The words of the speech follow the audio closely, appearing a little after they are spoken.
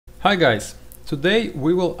Hi guys, today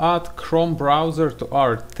we will add Chrome browser to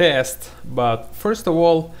our test, but first of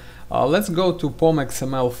all let's go to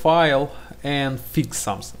pom.xml file and fix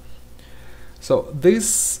something. So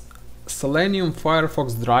this Selenium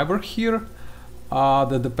Firefox driver here,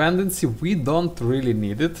 the dependency, we don't really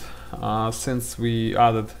need it. Since we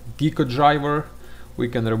added Webdriver, we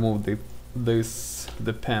can remove this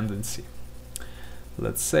dependency.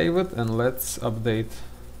 Let's save it and let's update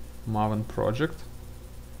Maven project.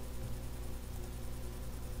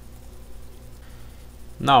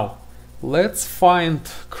 Now let's find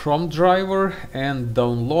Chrome driver and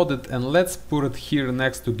download it, and let's put it here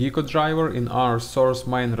next to Webdriver in our source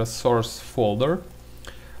main resource folder.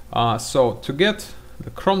 So to get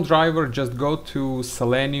the Chrome driver, just go to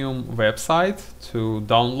Selenium website to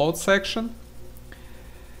download section,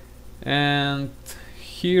 and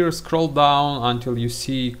here scroll down until you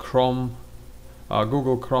see Chrome,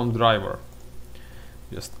 Google Chrome driver.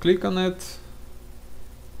 Just click on it.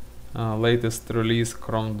 Latest release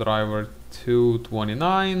Chrome driver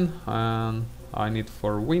 2.29, and I need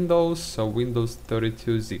for Windows, so Windows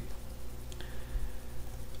 32-zip.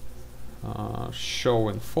 Show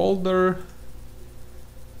in folder,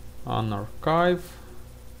 unarchive,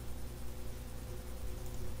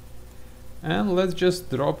 and let's just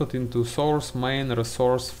drop it into source main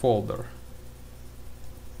resource folder.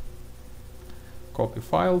 Copy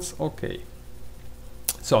files, OK.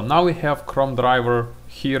 So now we have Chrome driver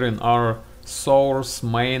here in our source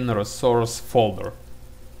main resource folder.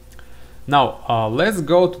 Now let's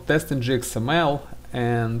go to TestNG XML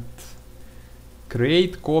and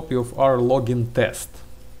create copy of our login test.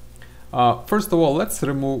 First of all,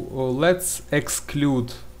 let's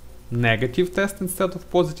exclude negative test instead of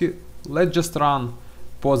positive. Let's just run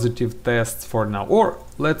positive tests for now, or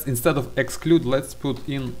let's, instead of exclude, let's put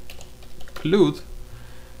in include.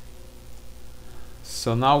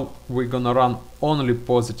 So now we're gonna run only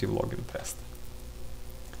positive login test.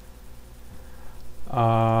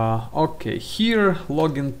 Okay, here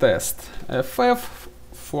login test FF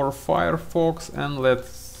for Firefox, and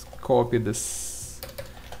let's copy this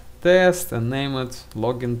test and name it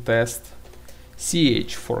login test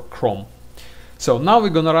CH for Chrome. So now we're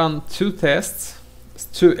gonna run two tests,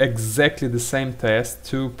 two exactly the same tests,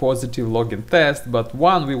 two positive login tests, but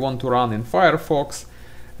one we want to run in Firefox,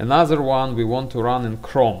 another one we want to run in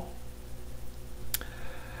Chrome.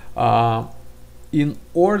 In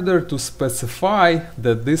order to specify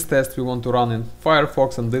that this test we want to run in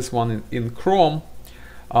Firefox and this one in Chrome,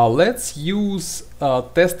 let's use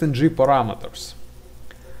TestNG parameters.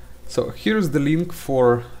 So here's the link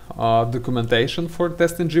for documentation for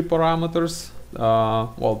TestNG parameters.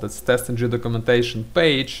 Well, that's TestNG documentation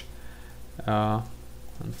page, and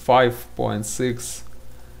 5.6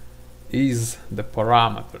 is the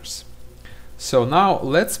parameters. So now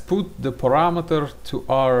let's put the parameter to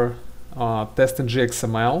our TestNG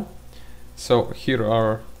XML. So here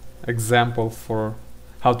are example for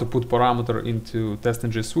how to put parameter into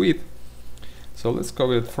TestNG suite. So let's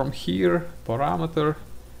copy it from here, parameter,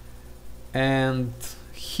 and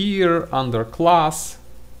here under class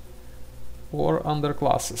or under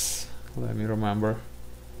classes, let me remember,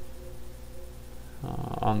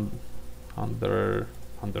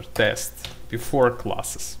 under test before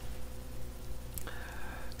classes,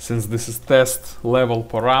 since this is test level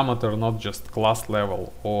parameter, not just class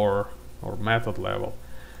level or method level.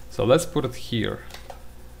 So let's put it here.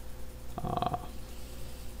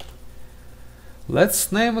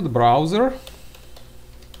 Let's name it browser,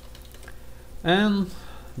 and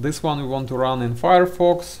this one we want to run in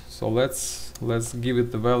Firefox, so let's give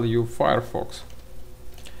it the value Firefox,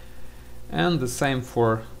 and the same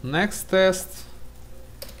for next test,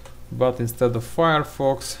 but instead of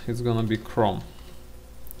Firefox it's gonna be Chrome.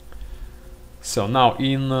 So now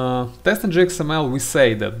in TestNG XML we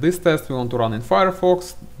say that this test we want to run in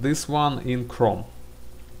Firefox, this one in Chrome.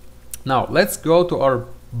 Now let's go to our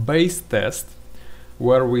base test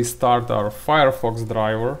where we start our Firefox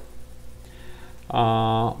driver.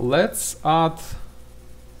 Let's add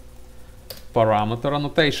parameter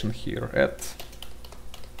annotation here at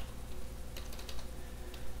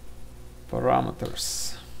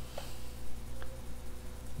parameters.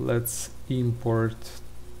 Let's import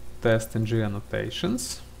TestNG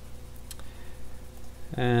annotations,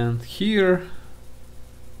 and here's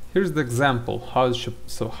the example how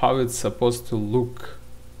it's supposed to look.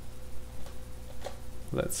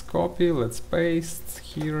 Let's copy, let's paste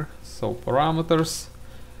here. So parameters,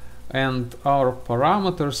 and our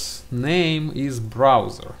parameters name is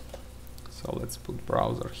browser. So let's put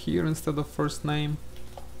browser here instead of first name.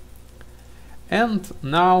 And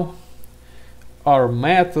now our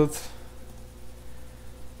method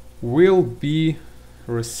will be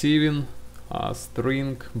receiving a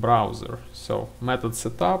string browser. So method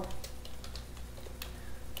setup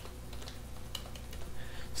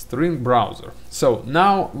string browser. So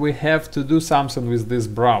now we have to do something with this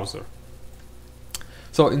browser.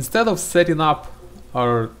 So instead of setting up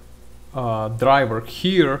our driver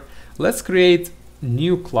here, let's create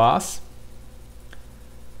new class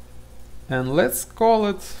and let's call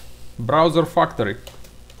it browser factory.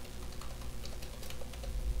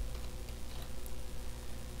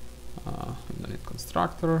 Init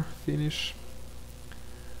constructor finish.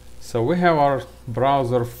 So we have our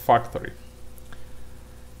browser factory.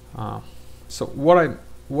 So what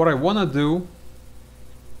I want to do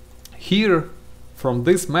here from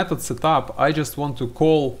this method setup, I just want to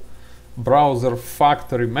call browser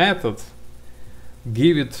factory method,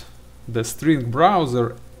 give it the string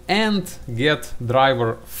browser and get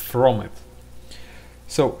driver from it.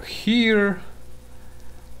 So here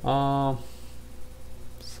so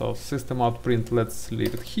system out print, let's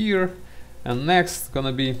leave it here, and next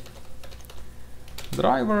gonna be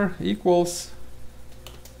driver equals,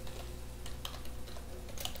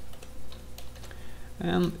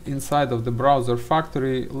 and inside of the browser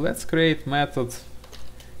factory let's create method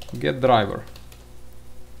get driver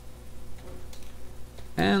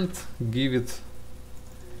and give it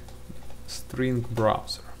string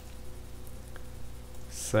browser.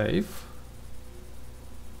 Save,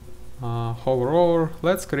 hover over,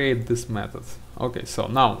 let's create this method. Okay, so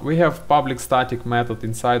now we have public static method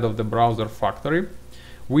inside of the browser factory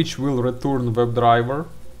which will return Webdriver.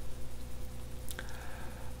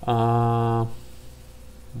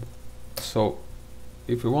 So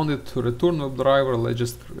if we wanted to return Webdriver,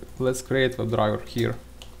 let's create Webdriver here.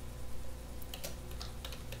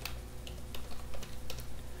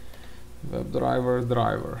 Webdriver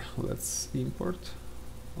driver, let's import.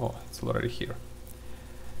 Oh, it's already here.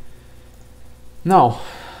 Now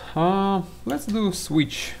let's do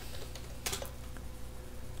switch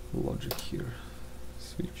logic here.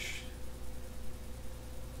 Switch,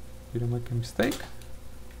 did I make a mistake?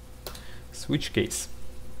 Switch case.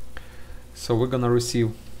 So we're gonna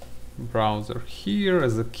receive browser here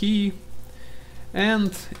as a key,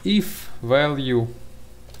 and if value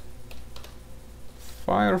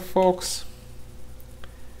Firefox,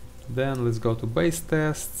 then let's go to base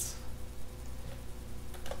tests.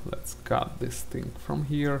 Let's cut this thing from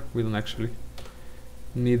here. We don't actually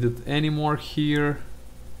need it anymore here.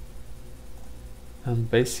 And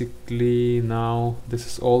basically now this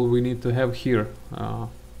is all we need to have here,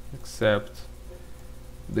 except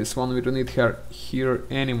this one we don't need here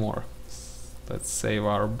anymore. Let's save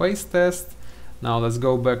our base test. Now let's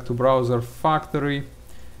go back to browser factory,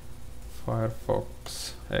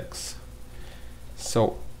 Firefox X.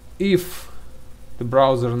 So if the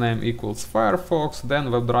browser name equals Firefox,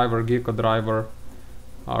 then Webdriver, Gecko driver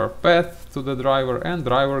are path to the driver, and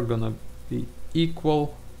driver gonna be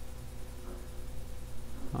equal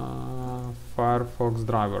Firefox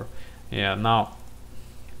driver. Yeah, now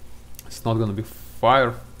it's not gonna be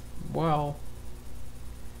well,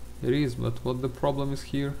 it is, but what the problem is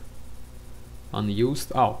here?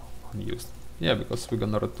 Unused. Oh, unused. Yeah, because we're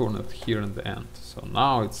gonna return it here in the end. So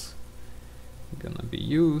now it's gonna be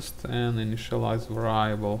used and initialize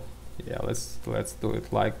variable. Yeah, let's do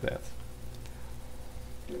it like that.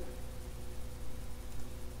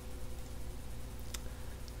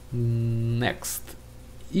 Next,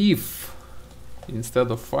 if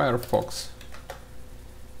instead of Firefox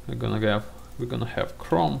we're gonna have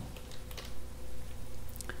Chrome,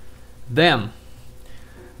 then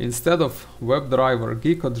instead of Webdriver,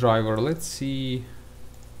 Gecko driver, let's see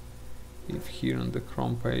if here on the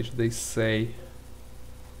Chrome page they say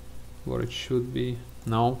what it should be.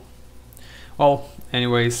 No. Well,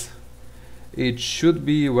 anyways, it should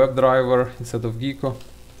be Webdriver instead of Gecko,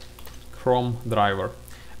 Chrome driver,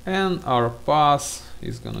 and our path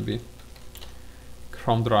is gonna be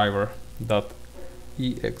Chrome driver.exe.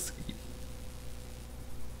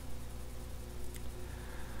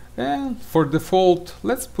 And for default,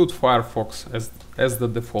 let's put Firefox as the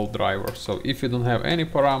default driver. So if you don't have any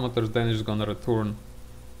parameters, then it's gonna return,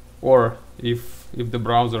 or if the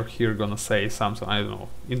browser here gonna say something, I don't know,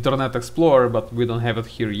 Internet Explorer, but we don't have it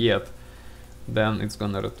here yet, then it's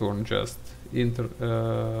gonna return just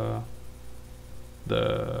the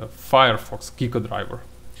Firefox Gecko driver.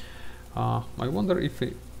 I wonder if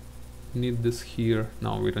we need this here.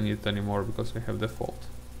 No, we don't need it anymore because we have default.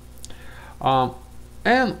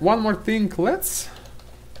 And one more thing, let's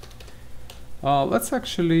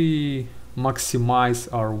actually maximize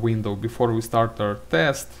our window before we start our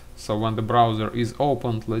test. So when the browser is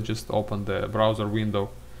opened, let's just open the browser window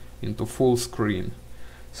into full screen.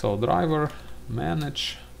 So driver,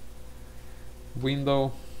 manage,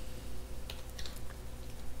 window,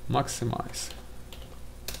 maximize,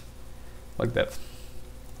 like that.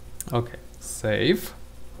 Okay, save.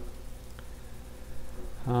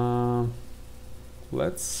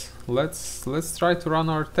 Let's try to run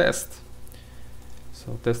our test.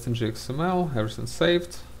 So TestNG XML, everything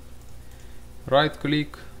saved. Right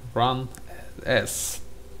click, run as,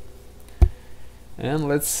 and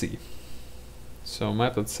let's see. So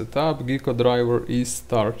method setup, Gecko driver is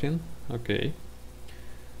starting. Okay.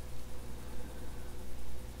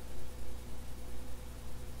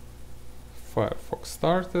 Firefox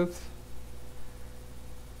started.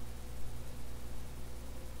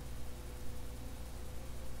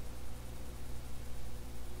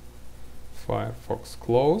 Firefox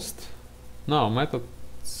closed. Now method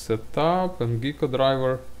setup and Gecko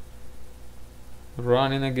driver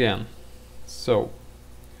running again. So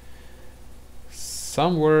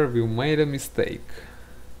somewhere we made a mistake.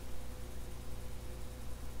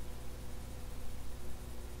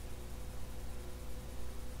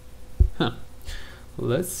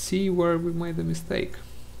 Let's see where we made a mistake.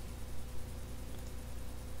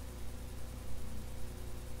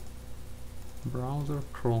 Browser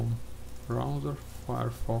Chrome, browser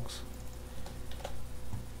Firefox.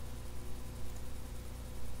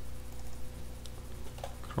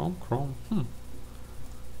 Chrome.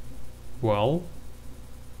 Well,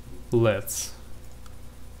 let's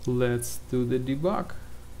do the debug.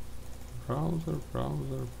 Browser.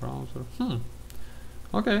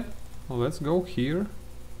 Okay, well, let's go here.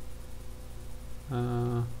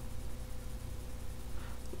 Yeah,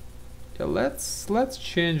 let's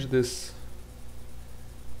change this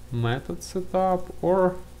method setup,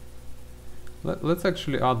 or let's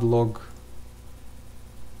actually add log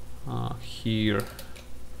here.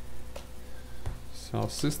 So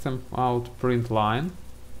system out print line.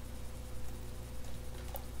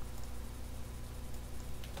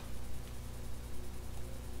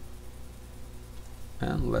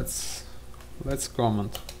 And let's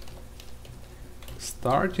comment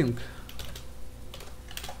starting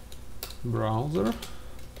browser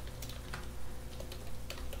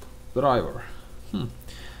driver.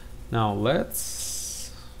 Now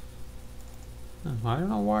let's, I don't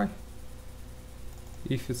know why,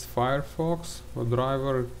 if it's Firefox or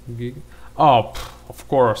driver of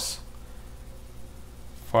course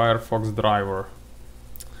Firefox driver.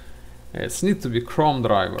 It needs to be Chrome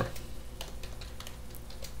driver.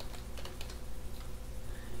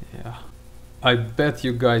 Yeah, I bet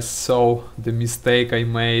you guys saw the mistake I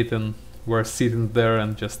made and were sitting there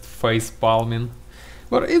and just face palming.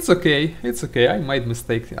 But it's okay, I make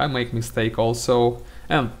mistake also.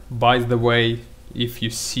 And by the way, if you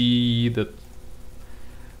see that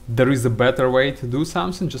there is a better way to do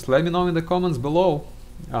something, just let me know in the comments below.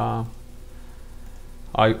 I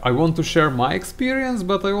want to share my experience,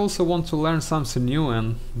 but I also want to learn something new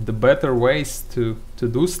and the better ways to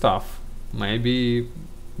do stuff. Maybe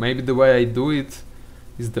the way I do it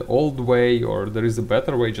is the old way, or there is a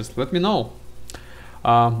better way. Just let me know.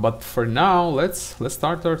 But for now, let's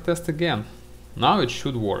start our test again. Now it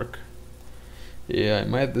should work. Yeah, I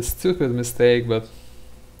made the stupid mistake, but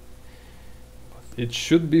it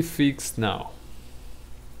should be fixed now.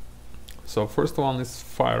 So first one is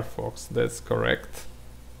Firefox, that's correct.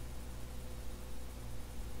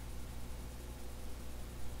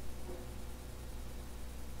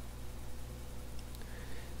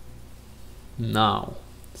 Now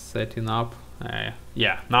setting up,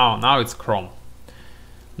 yeah, now it's Chrome.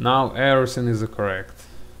 Now everything is correct.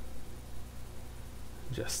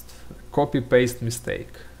 Just copy paste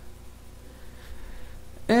mistake.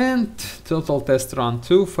 And total test run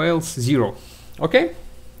 2 fails 0. Okay,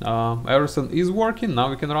 everything is working. Now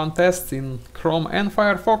we can run tests in Chrome and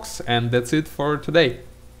Firefox, and that's it for today.